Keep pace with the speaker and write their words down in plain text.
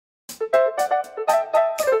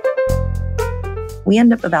We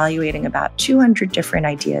end up evaluating about 200 different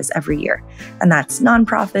ideas every year. And that's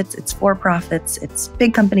nonprofits, it's for-profits, it's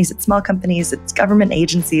big companies, it's small companies, it's government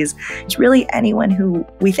agencies. It's really anyone who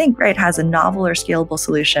we think, right, has a novel or scalable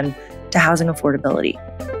solution to housing affordability.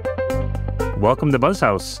 Welcome to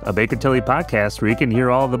BuzzHouse, a Baker Tilly podcast where you can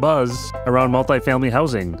hear all the buzz around multifamily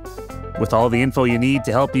housing, with all the info you need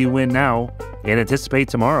to help you win now and anticipate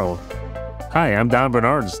tomorrow. Hi, I'm Don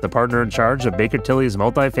Bernards, the partner in charge of Baker Tilly's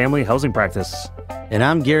multifamily housing practice. And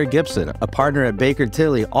I'm Garrick Gibson, a partner at Baker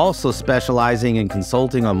Tilly, also specializing in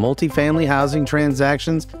consulting on multifamily housing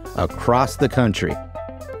transactions across the country.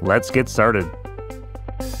 Let's get started.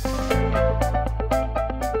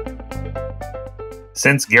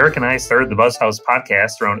 Since Garrick and I started the BuzzHouse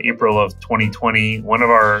podcast around April of 2020, one of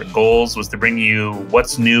our goals was to bring you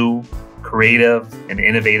what's new, creative, and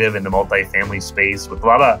innovative in the multifamily space, with a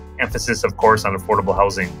lot of emphasis, of course, on affordable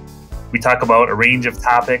housing. We talk about a range of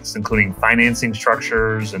topics, including financing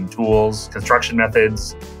structures and tools, construction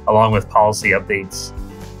methods, along with policy updates.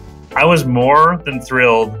 I was more than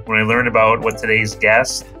thrilled when I learned about what today's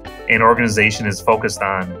guest and organization is focused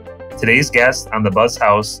on. Today's guest on the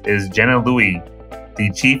BuzzHouse is Jenna Louie,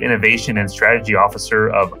 the Chief Innovation and Strategy Officer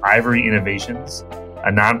of Ivory Innovations,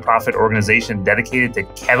 a nonprofit organization dedicated to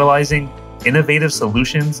catalyzing innovative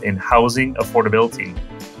solutions in housing affordability.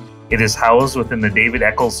 It is housed within the David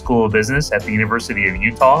Eccles School of Business at the University of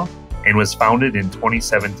Utah and was founded in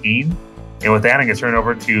 2017. And with that, I'm going to turn it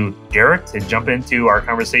over to Garrick to jump into our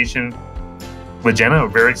conversation with Jenna. We're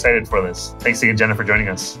very excited for this. Thanks again, Jenna, for joining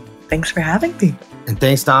us. Thanks for having me. And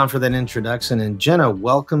thanks, Don, for that introduction. And Jenna,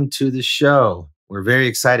 welcome to the show. We're very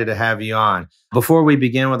excited to have you on. Before we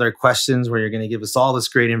begin with our questions, where you're going to give us all this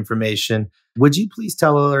great information, would you please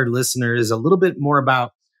tell our listeners a little bit more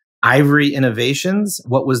about Ivory Innovations?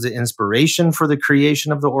 What was the inspiration for the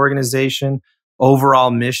creation of the organization,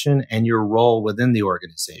 overall mission, and your role within the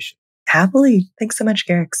organization? Happily. Thanks so much,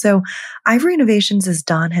 Garrick. So Ivory Innovations, as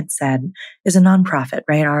Don had said, is a nonprofit,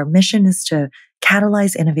 right? Our mission is to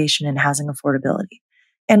catalyze innovation in housing affordability.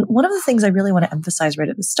 And one of the things I really want to emphasize right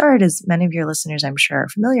at the start, as many of your listeners I'm sure are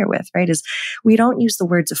familiar with, right, is we don't use the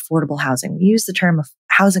words affordable housing. We use the term of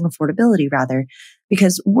housing affordability rather,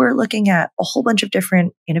 because we're looking at a whole bunch of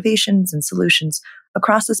different innovations and solutions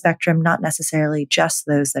across the spectrum, not necessarily just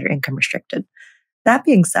those that are income restricted. That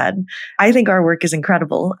being said, I think our work is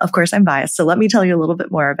incredible. Of course, I'm biased, so let me tell you a little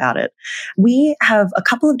bit more about it. We have a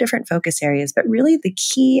couple of different focus areas, but really the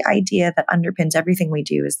key idea that underpins everything we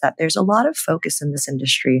do is that there's a lot of focus in this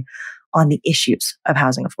industry on the issues of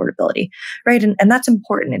housing affordability, right? And that's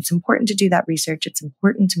important. It's important to do that research. It's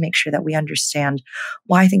important to make sure that we understand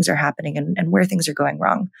why things are happening and where things are going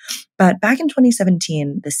wrong. But back in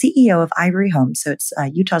 2017, the CEO of Ivory Homes, so it's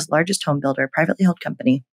Utah's largest home builder, a privately held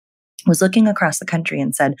company, was looking across the country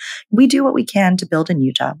and said, we do what we can to build in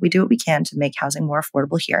Utah. We do what we can to make housing more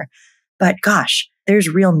affordable here. But gosh, there's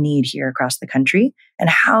real need here across the country. And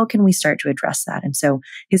how can we start to address that? And so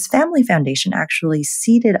his family foundation actually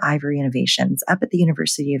seeded Ivory Innovations up at the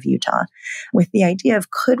University of Utah with the idea of,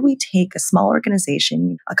 could we take a small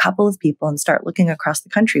organization, a couple of people, and start looking across the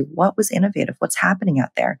country? What was innovative? What's happening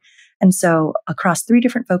out there? And so across 3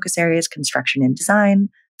 different focus areas, construction and design,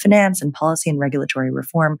 finance, and policy and regulatory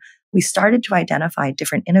reform, we started to identify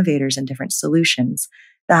different innovators and different solutions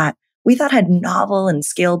that we thought had novel and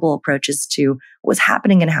scalable approaches to what was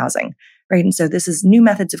happening in housing, right? And so this is new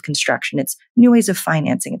methods of construction. It's new ways of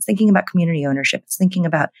financing. It's thinking about community ownership. It's thinking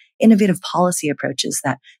about innovative policy approaches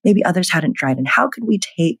that maybe others hadn't tried. And how could we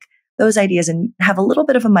take those ideas and have a little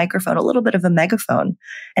bit of a microphone, a little bit of a megaphone,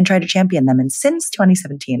 and try to champion them? And since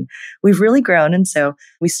 2017, we've really grown. And so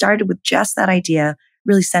we started with just that idea,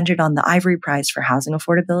 really centered on the Ivory Prize for housing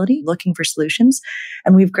affordability, looking for solutions.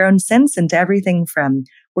 And we've grown since into everything from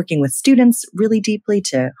working with students really deeply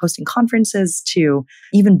to hosting conferences to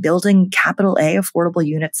even building capital A affordable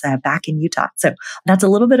units back in Utah. So that's a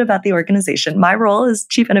little bit about the organization. My role as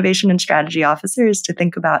Chief Innovation and Strategy Officer is to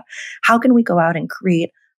think about how can we go out and create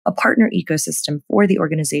a partner ecosystem for the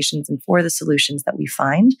organizations and for the solutions that we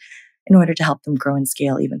find in order to help them grow and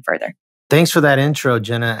scale even further. Thanks for that intro,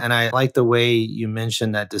 Jenna. And I like the way you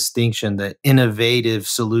mentioned that distinction, the innovative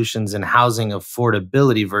solutions in housing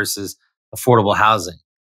affordability versus affordable housing.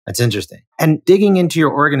 That's interesting. And digging into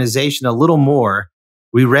your organization a little more,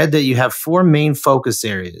 we read that you have 4 main focus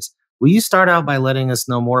areas. Will you start out by letting us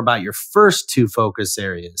know more about your first 2 focus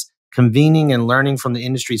areas, convening and learning from the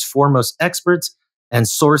industry's foremost experts and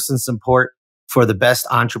source and support for the best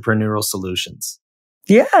entrepreneurial solutions?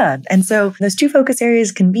 Yeah. And so those two focus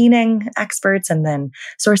areas, convening experts and then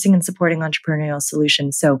sourcing and supporting entrepreneurial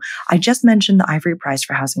solutions. So I just mentioned the Ivory Prize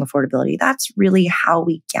for housing affordability. That's really how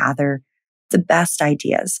we gather the best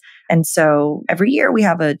ideas. And so every year we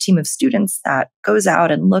have a team of students that goes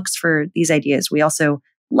out and looks for these ideas. We also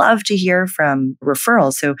love to hear from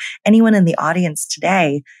referrals. So anyone in the audience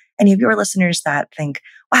today, any of your listeners that think,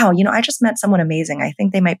 wow, I just met someone amazing. I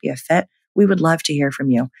think they might be a fit. We would love to hear from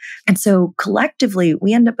you. And so collectively,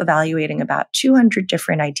 we end up evaluating about 200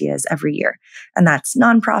 different ideas every year. And that's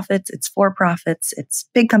nonprofits, it's for-profits, it's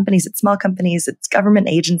big companies, it's small companies, it's government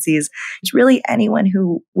agencies. It's really anyone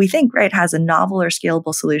who we think, right, has a novel or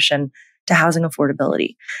scalable solution to housing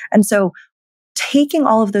affordability. And so taking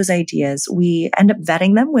all of those ideas, we end up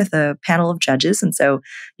vetting them with a panel of judges. And so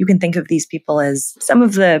you can think of these people as some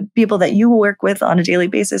of the people that you work with on a daily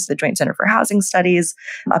basis, the Joint Center for Housing Studies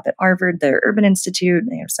up at Harvard, the Urban Institute,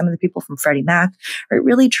 some of the people from Freddie Mac are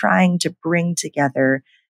really trying to bring together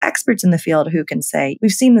experts in the field who can say,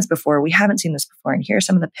 we've seen this before, we haven't seen this before, and here are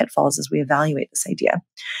some of the pitfalls as we evaluate this idea.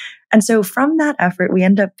 And so from that effort, we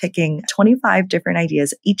end up picking 25 different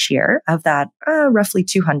ideas each year of that roughly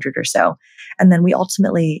 200 or so. And then we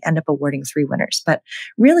ultimately end up awarding 3 winners. But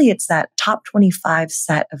really, it's that top 25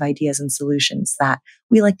 set of ideas and solutions that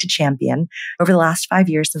we like to champion. Over the last 5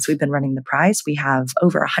 years since we've been running the prize, we have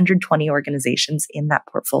over 120 organizations in that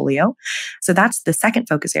portfolio. So that's the second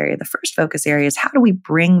focus area. The first focus area is how do we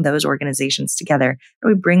bring those organizations together? How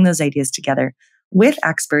do we bring those ideas together with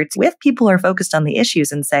experts, with people who are focused on the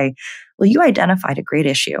issues and say, well, you identified a great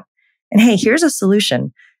issue. And hey, here's a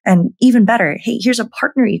solution. And even better, hey, here's a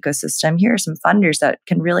partner ecosystem. Here are some funders that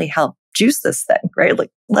can really help juice this thing, right? Like,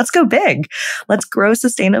 let's go big. Let's grow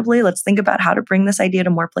sustainably. Let's think about how to bring this idea to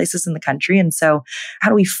more places in the country. And so how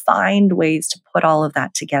do we find ways to put all of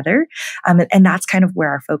that together? And that's kind of where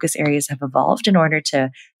our focus areas have evolved in order to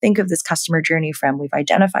think of this customer journey from we've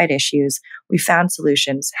identified issues, we found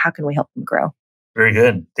solutions, how can we help them grow? Very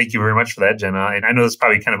good. Thank you very much for that, Jenna. And I know this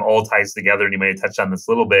probably kind of all ties together, and you may have touched on this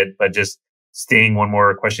a little bit, but just staying one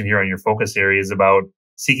more question here on your focus areas about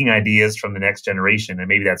seeking ideas from the next generation. And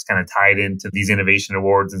maybe that's kind of tied into these innovation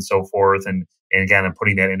awards and so forth, and kind of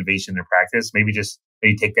putting that innovation into practice. Maybe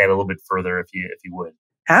take that a little bit further if you would.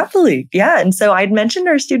 Happily. Yeah. And so I'd mentioned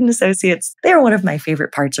our student associates. They are one of my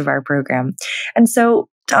favorite parts of our program. And so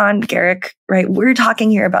Don, Garrick, right, we're talking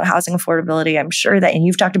here about housing affordability. I'm sure that, and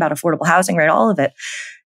you've talked about affordable housing, right, all of it.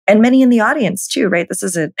 And many in the audience too, right? This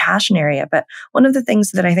is a passion area. But one of the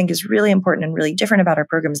things that I think is really important and really different about our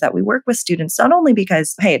program is that we work with students, not only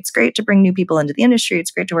because, hey, it's great to bring new people into the industry.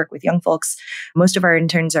 It's great to work with young folks. Most of our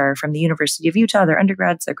interns are from the University of Utah. They're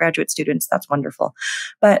undergrads, they're graduate students. That's wonderful.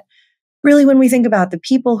 But really, when we think about the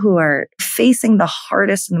people who are facing the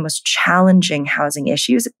hardest and the most challenging housing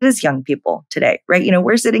issues, it is young people today, right?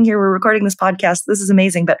 We're sitting here, we're recording this podcast. This is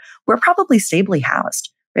amazing, but we're probably stably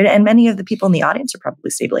housed, right? And many of the people in the audience are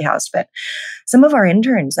probably stably housed. But some of our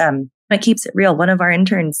interns, that keeps it real. One of our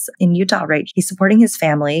interns in Utah, right? He's supporting his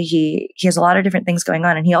family. He has a lot of different things going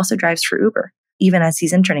on, and he also drives for Uber, even as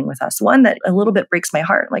he's interning with us. One that a little bit breaks my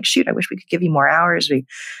heart. Like, shoot, I wish we could give you more hours.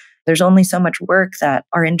 There's only so much work that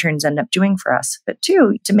our interns end up doing for us. But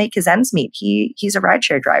 2, to make his ends meet, he's a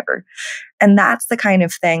rideshare driver. And that's the kind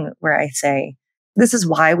of thing where I say, this is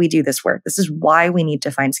why we do this work. This is why we need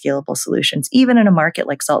to find scalable solutions, even in a market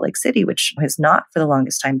like Salt Lake City, which has not for the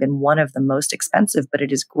longest time been one of the most expensive, but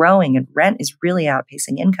it is growing and rent is really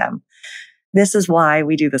outpacing income. This is why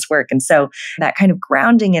we do this work. And so that kind of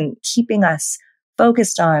grounding and keeping us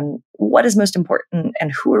focused on what is most important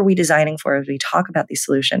and who are we designing for as we talk about these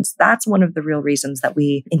solutions. That's one of the real reasons that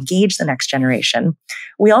we engage the next generation.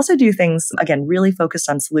 We also do things, again, really focused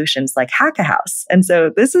on solutions like Hack a House. And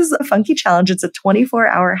so this is a funky challenge. It's a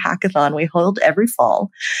 24-hour hackathon we hold every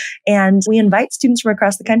fall. And we invite students from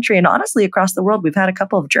across the country and honestly across the world. We've had a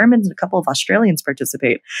couple of Germans and a couple of Australians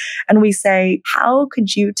participate. And we say, how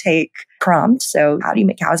could you take prompt? So how do you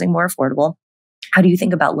make housing more affordable? How do you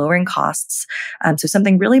think about lowering costs? So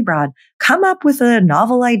something really broad. Come up with a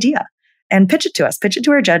novel idea and pitch it to us, pitch it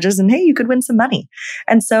to our judges, and hey, you could win some money.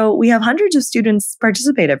 And so we have hundreds of students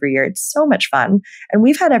participate every year. It's so much fun. And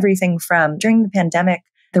we've had everything from during the pandemic,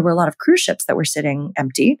 there were a lot of cruise ships that were sitting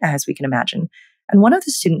empty, as we can imagine. And one of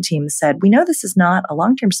the student teams said, we know this is not a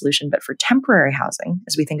long-term solution, but for temporary housing,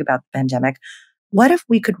 as we think about the pandemic, what if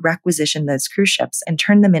we could requisition those cruise ships and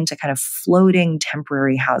turn them into kind of floating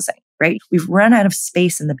temporary housing, right? We've run out of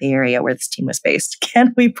space in the Bay Area where this team was based.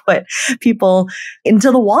 Can we put people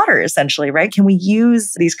into the water, essentially, right? Can we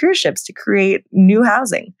use these cruise ships to create new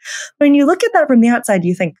housing? When you look at that from the outside,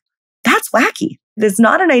 you think, That's wacky. It's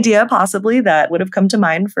not an idea possibly that would have come to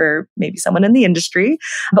mind for maybe someone in the industry,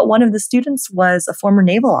 but one of the students was a former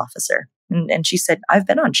naval officer. And she said, I've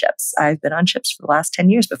been on ships. I've been on ships for the last 10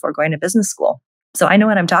 years before going to business school. So I know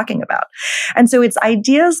what I'm talking about. And so it's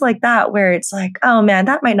ideas like that where it's like, oh man,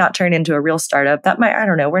 that might not turn into a real startup. That might, I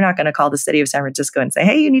don't know, we're not going to call the city of San Francisco and say,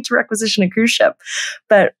 hey, you need to requisition a cruise ship.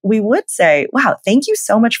 But we would say, wow, thank you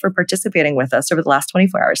so much for participating with us over the last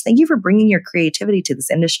 24 hours. Thank you for bringing your creativity to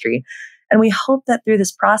this industry. And we hope that through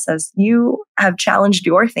this process, you have challenged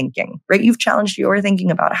your thinking, right? You've challenged your thinking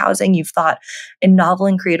about housing. You've thought in novel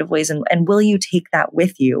and creative ways. And will you take that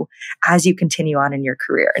with you as you continue on in your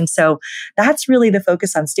career? And so that's really the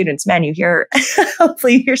focus on students. Man, you hear,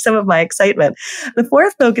 hopefully you hear some of my excitement. The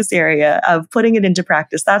fourth focus area of putting it into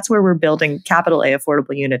practice, that's where we're building capital A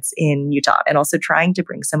affordable units in Utah and also trying to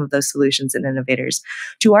bring some of those solutions and innovators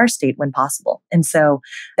to our state when possible. And so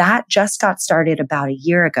that just got started about a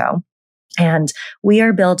year ago. And we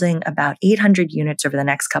are building about 800 units over the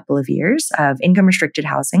next couple of years of income restricted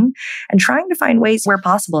housing and trying to find ways where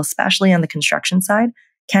possible, especially on the construction side,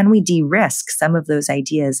 can we de-risk some of those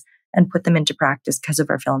ideas and put them into practice because of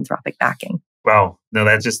our philanthropic backing. Wow. No,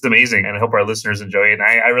 that's just amazing. And I hope our listeners enjoy it. And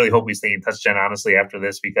I really hope we stay in touch, Jen, honestly, after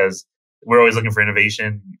this, because we're always looking for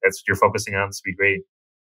innovation. That's what you're focusing on. This would be great.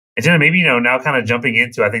 And Jenna, maybe, now kind of jumping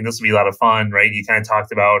into, I think this will be a lot of fun, right? You kind of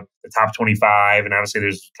talked about the top 25, and obviously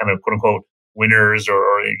there's kind of quote unquote winners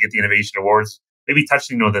or get the innovation awards, maybe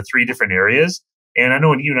touching, the three different areas. And I know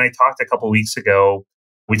when you and I talked a couple of weeks ago,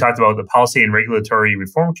 we talked about the policy and regulatory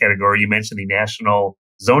reform category. You mentioned the National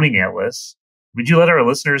Zoning Atlas. Would you let our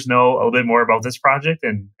listeners know a little bit more about this project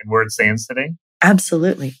and where it stands today?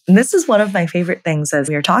 Absolutely. And this is one of my favorite things as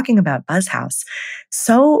we are talking about BuzzHouse.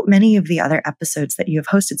 So many of the other episodes that you have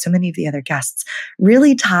hosted, so many of the other guests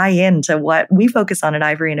really tie into what we focus on at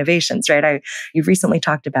Ivory Innovations, right? You've recently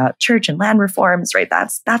talked about church and land reforms, right?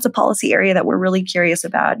 That's a policy area that we're really curious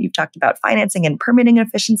about. You've talked about financing and permitting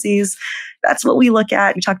efficiencies. That's what we look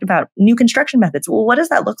at. You talked about new construction methods. Well, what does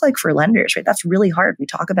that look like for lenders, right? That's really hard. We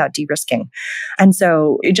talk about de-risking. And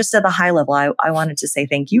so just at the high level, I wanted to say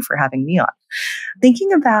thank you for having me on.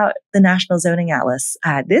 Thinking about the National Zoning Atlas,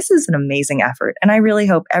 this is an amazing effort. And I really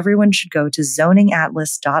hope everyone should go to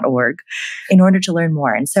zoningatlas.org in order to learn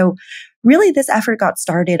more. And so really, this effort got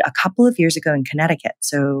started a couple of years ago in Connecticut.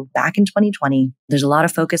 So back in 2020, there's a lot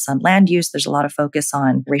of focus on land use. There's a lot of focus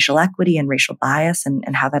on racial equity and racial bias and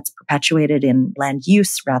how that's perpetuated in land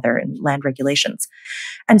use rather in land regulations.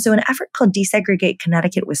 And so an effort called Desegregate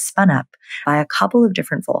Connecticut was spun up by a couple of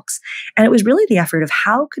different folks. And it was really the effort of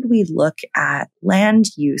how could we look at land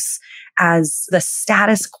use as the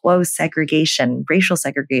status quo segregation, racial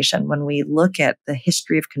segregation, when we look at the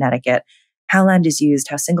history of Connecticut, how land is used,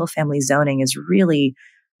 how single family zoning is really,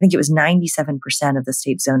 I think it was 97% of the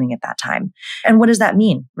state zoning at that time. And what does that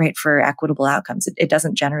mean, right, for equitable outcomes? It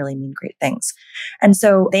doesn't generally mean great things. And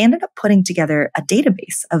so they ended up putting together a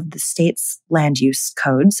database of the state's land use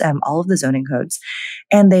codes, all of the zoning codes,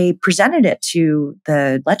 and they presented it to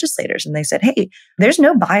the legislators. And they said, hey, there's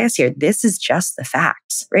no bias here. This is just the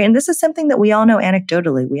facts, right? And this is something that we all know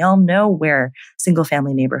anecdotally. We all know where single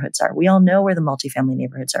family neighborhoods are. We all know where the multifamily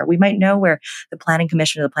neighborhoods are. We might know where the planning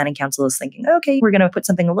commission or the planning council is thinking, okay, we're going to put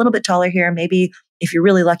something a little bit taller here, maybe if you're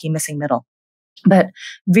really lucky, missing middle. But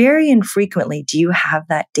very infrequently do you have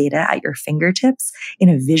that data at your fingertips in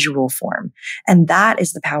a visual form. And that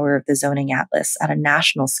is the power of the zoning atlas at a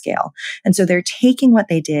national scale. And so they're taking what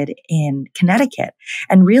they did in Connecticut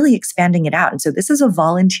and really expanding it out. And so this is a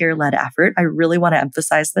volunteer-led effort. I really want to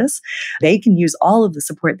emphasize this. They can use all of the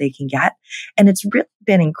support they can get. And it's really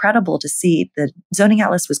been incredible to see the zoning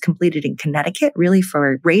atlas was completed in Connecticut really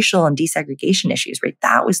for racial and desegregation issues, right?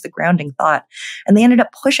 That was the grounding thought. And they ended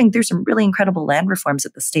up pushing through some really incredible land reforms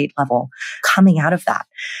at the state level coming out of that.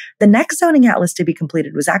 The next zoning atlas to be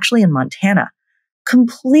completed was actually in Montana.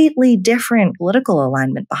 Completely different political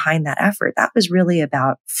alignment behind that effort. That was really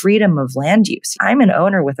about freedom of land use. I'm an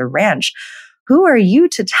owner with a ranch. Who are you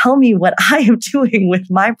to tell me what I am doing with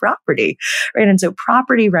my property, right? And so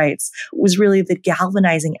property rights was really the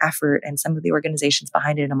galvanizing effort and some of the organizations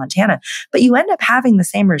behind it in Montana. But you end up having the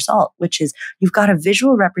same result, which is you've got a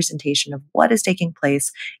visual representation of what is taking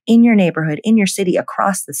place in your neighborhood, in your city,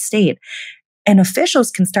 across the state. And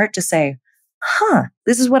officials can start to say,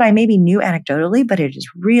 this is what I maybe knew anecdotally, but it is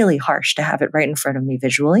really harsh to have it right in front of me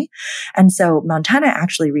visually. And so Montana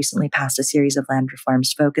actually recently passed a series of land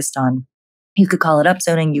reforms focused on You could call it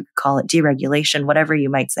upzoning, you could call it deregulation, whatever you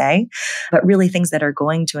might say, but really things that are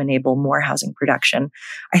going to enable more housing production.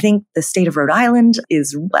 I think the state of Rhode Island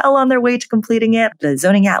is well on their way to completing it. The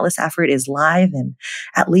Zoning Atlas effort is live in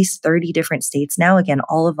at least 30 different states now. Again,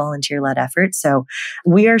 all a volunteer-led effort. So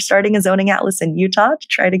we are starting a Zoning Atlas in Utah to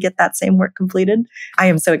try to get that same work completed. I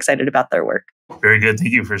am so excited about their work. Very good.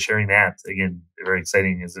 Thank you for sharing that. Again, very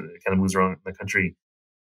exciting as it kind of moves around the country.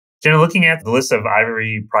 Jenna, looking at the list of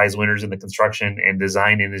Ivory Prize winners in the construction and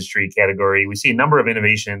design industry category, we see a number of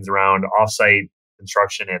innovations around offsite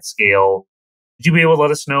construction at scale. Would you be able to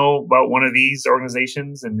let us know about one of these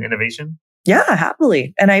organizations and innovation? Yeah,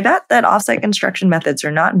 happily. And I bet that offsite construction methods are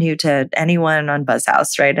not new to anyone on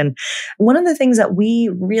BuzzHouse, right? And one of the things that we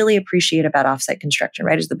really appreciate about offsite construction,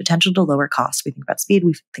 right, is the potential to lower costs. We think about speed,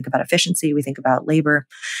 we think about efficiency, we think about labor.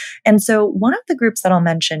 And so one of the groups that I'll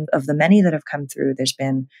mention of the many that have come through, there's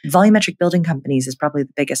been volumetric building companies is probably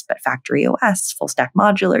the biggest, but Factory OS, Full Stack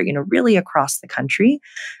Modular, really across the country.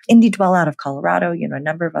 Indie Dwell out of Colorado, a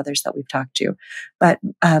number of others that we've talked to. But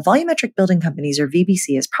volumetric building companies, or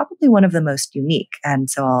VBC, is probably one of the most unique. And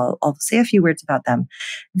so I'll say a few words about them.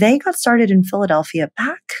 They got started in Philadelphia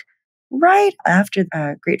back right after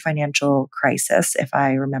the great financial crisis, if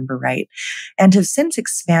I remember right, and have since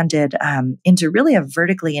expanded into really a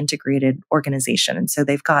vertically integrated organization. And so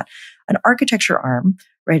they've got an architecture arm,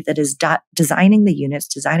 right, that is designing the units,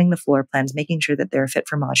 designing the floor plans, making sure that they're fit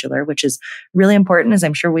for modular, which is really important. As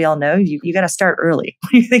I'm sure we all know, you got to start early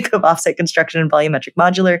when you think of offsite construction and volumetric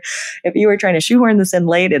modular. If you were trying to shoehorn this in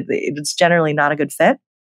late, it's generally not a good fit.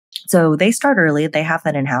 So they start early. They have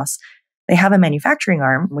that in-house. They have a manufacturing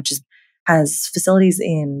arm, which has facilities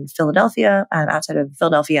in Philadelphia, outside of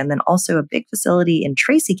Philadelphia, and then also a big facility in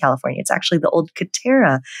Tracy, California. It's actually the old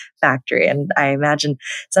Katerra factory. And I imagine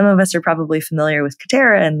some of us are probably familiar with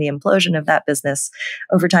Katerra and the implosion of that business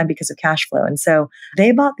over time because of cash flow. And so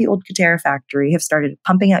they bought the old Katerra factory, have started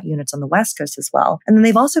pumping out units on the West Coast as well. And then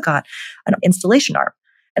they've also got an installation arm.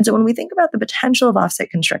 And so when we think about the potential of offsite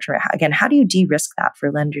construction, again, how do you de-risk that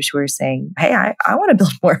for lenders who are saying, hey, I want to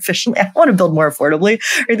build more efficiently, I want to build more affordably,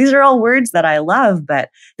 or these are all words that I love, but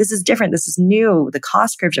this is different, this is new, the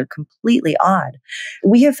cost curves are completely odd.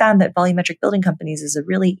 We have found that volumetric building companies is a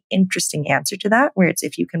really interesting answer to that, where it's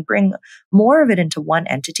if you can bring more of it into one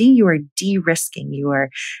entity, you are de-risking, you are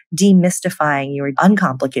demystifying, you are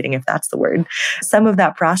uncomplicating, if that's the word, some of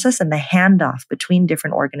that process and the handoff between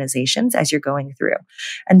different organizations as you're going through.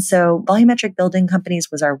 And so volumetric building companies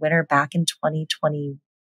was our winner back in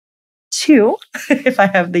 2022, if I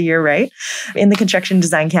have the year right, in the construction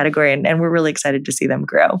design category. And we're really excited to see them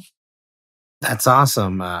grow. That's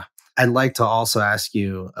awesome. I'd like to also ask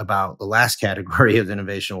you about the last category of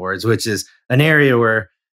innovation awards, which is an area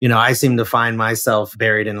where, I seem to find myself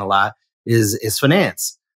buried in a lot, is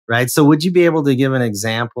finance, right? So would you be able to give an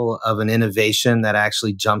example of an innovation that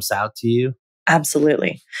actually jumps out to you?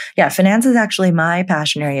 Absolutely. Yeah, finance is actually my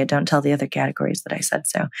passion area. Don't tell the other categories that I said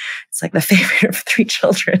so. It's like the favorite of 3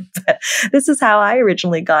 children. But this is how I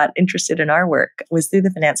originally got interested in our work, was through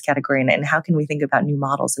the finance category and how can we think about new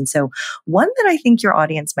models. And so one that I think your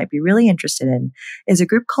audience might be really interested in is a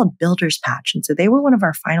group called Builders Patch. And so they were one of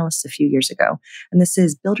our finalists a few years ago. And this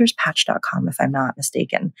is builderspatch.com, if I'm not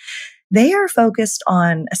mistaken. They are focused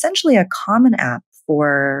on essentially a common app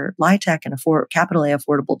for LIHTC and capital A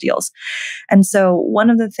affordable deals. And so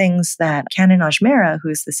one of the things that Canon Ajmera,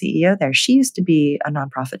 who's the CEO there, she used to be a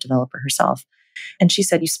nonprofit developer herself. And she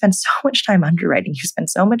said, you spend so much time underwriting, you spend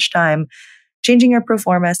so much time changing your pro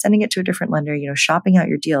forma, sending it to a different lender, shopping out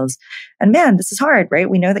your deals. And man, this is hard, right?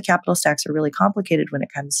 We know that capital stacks are really complicated when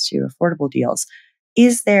it comes to affordable deals.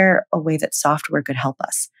 Is there a way that software could help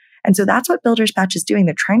us? And so that's what Builders Patch is doing.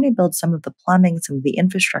 They're trying to build some of the plumbing, some of the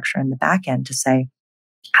infrastructure in the back end to say,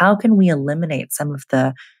 how can we eliminate some of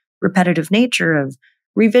the repetitive nature of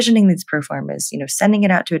revisioning these pro formas, sending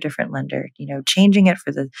it out to a different lender, changing it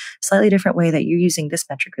for the slightly different way that you're using this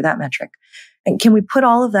metric or that metric? And can we put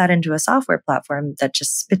all of that into a software platform that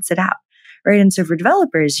just spits it out? Right. And so for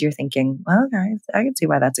developers, you're thinking, well, guys, I can see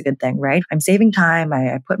why that's a good thing, right? I'm saving time.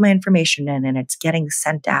 I put my information in and it's getting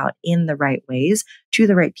sent out in the right ways to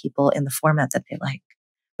the right people in the format that they like.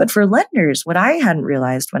 But for lenders, what I hadn't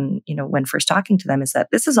realized when first talking to them is that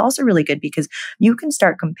this is also really good because you can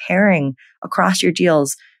start comparing across your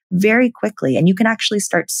deals very quickly. And you can actually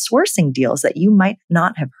start sourcing deals that you might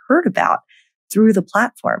not have heard about through the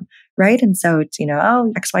platform, right? And so it's,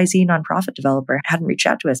 XYZ nonprofit developer hadn't reached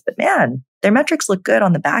out to us, but man, their metrics look good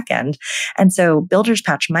on the back end. And so Builders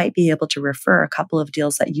Patch might be able to refer a couple of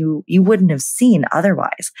deals that you wouldn't have seen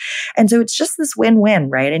otherwise. And so it's just this win-win,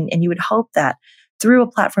 right? And you would hope that through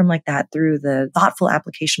a platform like that, through the thoughtful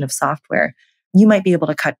application of software, you might be able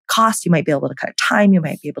to cut costs, you might be able to cut time, you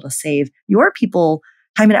might be able to save your people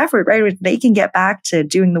time and effort, right? They can get back to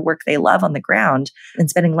doing the work they love on the ground and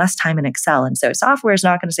spending less time in Excel. And so software is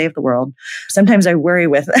not going to save the world. Sometimes I worry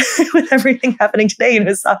with, with everything happening today,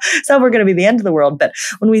 software going to be the end of the world. But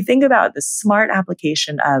when we think about the smart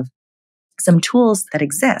application of some tools that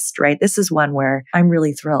exist, right? This is one where I'm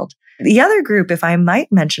really thrilled. The other group, if I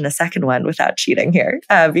might mention a second one without cheating here,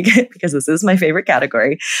 because this is my favorite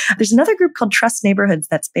category, there's another group called Trust Neighborhoods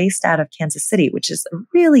that's based out of Kansas City, which is a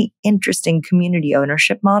really interesting community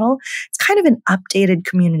ownership model. It's kind of an updated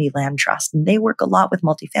community land trust, and they work a lot with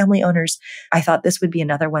multifamily owners. I thought this would be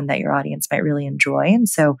another one that your audience might really enjoy. And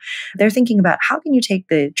so they're thinking about how can you take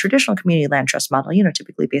the traditional community land trust model,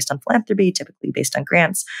 typically based on philanthropy, typically based on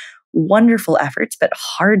grants, wonderful efforts, but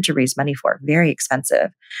hard to raise money for, very expensive.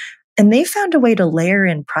 And they found a way to layer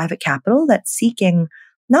in private capital that's seeking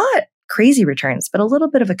not crazy returns, but a little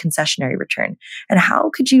bit of a concessionary return. And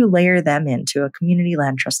how could you layer them into a community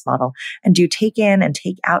land trust model and do take in and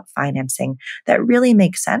take out financing that really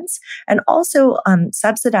makes sense? And also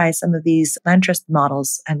subsidize some of these land trust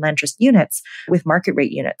models and land trust units with market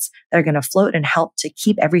rate units that are going to float and help to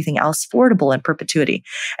keep everything else affordable in perpetuity.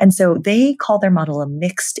 And so they call their model a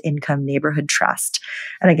mixed income neighborhood trust.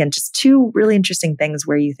 And again, just two really interesting things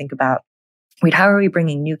where you think about, wait, how are we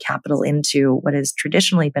bringing new capital into what has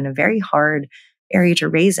traditionally been a very hard area to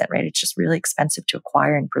raise in, right? It's just really expensive to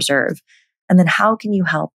acquire and preserve. And then how can you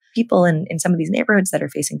help people in some of these neighborhoods that are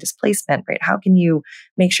facing displacement, right? How can you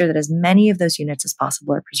make sure that as many of those units as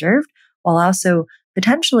possible are preserved while also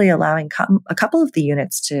potentially allowing a couple of the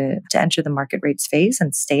units to enter the market rates phase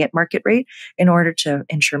and stay at market rate in order to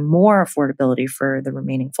ensure more affordability for the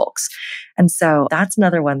remaining folks. And so that's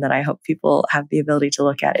another one that I hope people have the ability to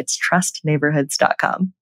look at. It's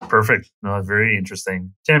trustneighborhoods.com. Perfect. No, very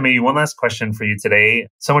interesting. Jenna, maybe one last question for you today.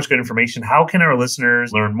 So much good information. How can our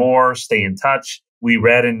listeners learn more, stay in touch? We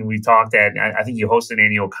read and we talked at, I think you host an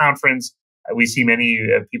annual conference. We see many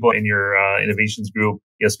people in your innovations group,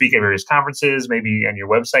 speak at various conferences, maybe on your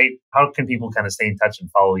website. How can people kind of stay in touch and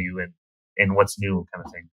follow you and what's new kind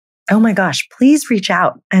of thing? Oh my gosh, please reach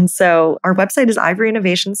out. And so our website is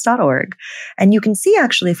ivoryinnovations.org. And you can see,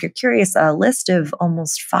 actually, if you're curious, a list of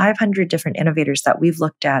almost 500 different innovators that we've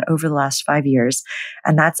looked at over the last 5 years.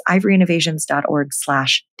 And that's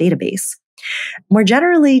ivoryinnovations.org/database. More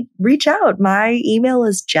generally, reach out. My email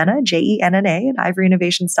is Jenna, Jenna,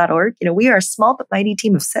 @ivoryinnovations.org. We are a small but mighty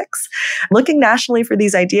team of 6 looking nationally for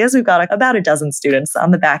these ideas. We've got about a dozen students on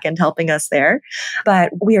the back end helping us there,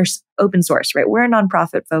 but we are open source, right? We're a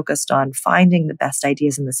nonprofit focused on finding the best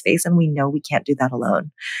ideas in the space, and we know we can't do that alone.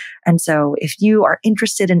 And so if you are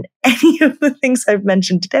interested in any of the things I've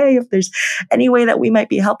mentioned today, if there's any way that we might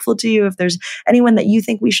be helpful to you, if there's anyone that you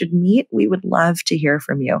think we should meet, we would love to hear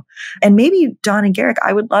from you. And maybe Don and Garrick,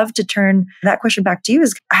 I would love to turn that question back to you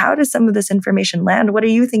is how does some of this information land? What are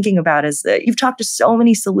you thinking about? You've talked to so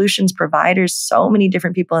many solutions providers, so many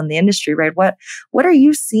different people in the industry, right? What are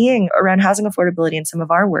you seeing around housing affordability in some of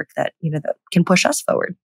our work that can push us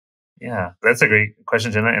forward? Yeah, that's a great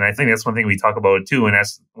question, Jenna. And I think that's one thing we talk about too. And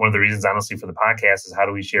that's one of the reasons, honestly, for the podcast is how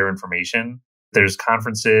do we share information? There's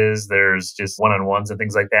conferences, there's just one-on-ones and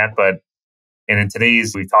things like that. And in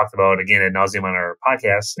today's, we talked about, again, ad nauseum on our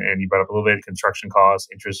podcast, and you brought up a little bit construction costs,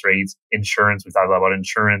 interest rates, insurance. We talked a lot about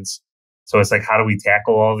insurance. So it's like, how do we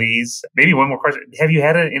tackle all these? Maybe one more question. Have you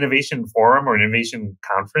had an innovation forum or an innovation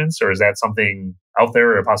conference, or is that something out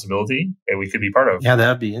there or a possibility that we could be part of? Yeah,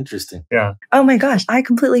 that'd be interesting. Yeah. Oh my gosh, I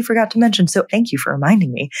completely forgot to mention. So thank you for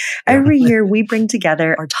reminding me. Every year we bring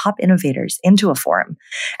together our top innovators into a forum.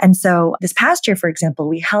 And so this past year, for example,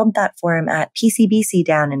 we held that forum at PCBC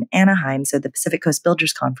down in Anaheim, so the Pacific Coast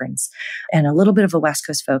Builders Conference, and a little bit of a West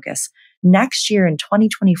Coast focus. Next year in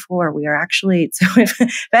 2024, we are actually, so if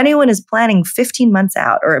anyone is planning 15 months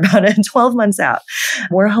out or about 12 months out,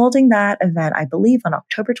 we're holding that event, I believe, on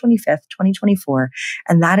October 25th, 2024.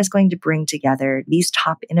 And that is going to bring together these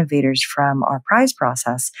top innovators from our prize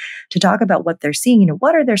process to talk about what they're seeing,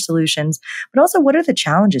 what are their solutions, but also what are the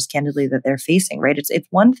challenges, candidly, that they're facing, right? It's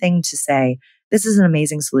one thing to say, this is an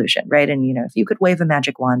amazing solution, right? And, if you could wave a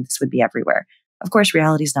magic wand, this would be everywhere. Of course,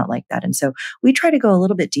 reality is not like that. And so we try to go a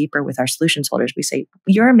little bit deeper with our solutions holders. We say,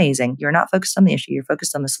 you're amazing. You're not focused on the issue. You're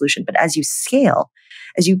focused on the solution. But as you scale,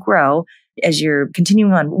 as you grow, as you're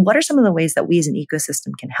continuing on, what are some of the ways that we as an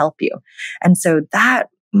ecosystem can help you? And so that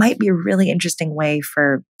might be a really interesting way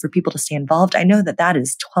for people to stay involved. I know that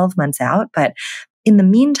is 12 months out, but in the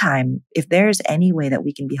meantime, if there's any way that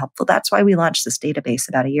we can be helpful, that's why we launched this database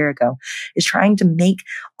about a year ago, is trying to make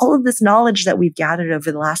all of this knowledge that we've gathered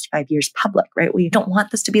over the last 5 years public, right? We don't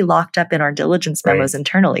want this to be locked up in our diligence memos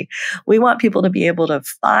internally. We want people to be able to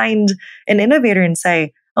find an innovator and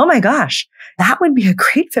say, oh my gosh, that would be a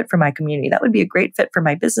great fit for my community. That would be a great fit for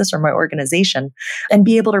my business or my organization, and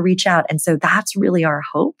be able to reach out. And so that's really our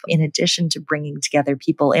hope, in addition to bringing together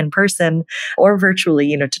people in person or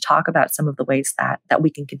virtually, to talk about some of the ways that we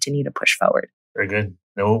can continue to push forward. Very good.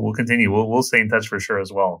 No, we'll continue. We'll stay in touch for sure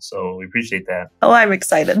as well. So we appreciate that. Oh, I'm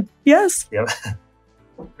excited. Yes. Yep.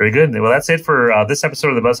 Very good. Well, that's it for this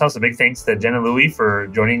episode of the BuzzHouse. A big thanks to Jenna Louie for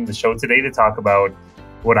joining the show today to talk about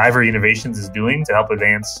what Ivory Innovations is doing to help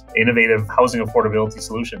advance innovative housing affordability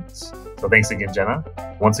solutions. So thanks again, Jenna.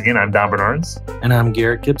 Once again, I'm Don Bernards. And I'm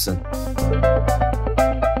Garrick Gibson.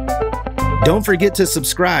 Don't forget to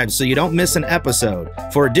subscribe so you don't miss an episode.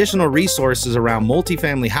 For additional resources around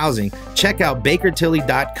multifamily housing, check out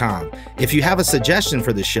bakertilly.com. If you have a suggestion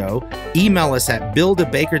for the show, email us at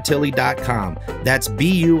build@bakertilly.com. That's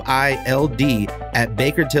BUILD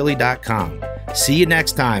 @bakertilly.com. See you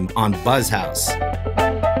next time on BuzzHouse.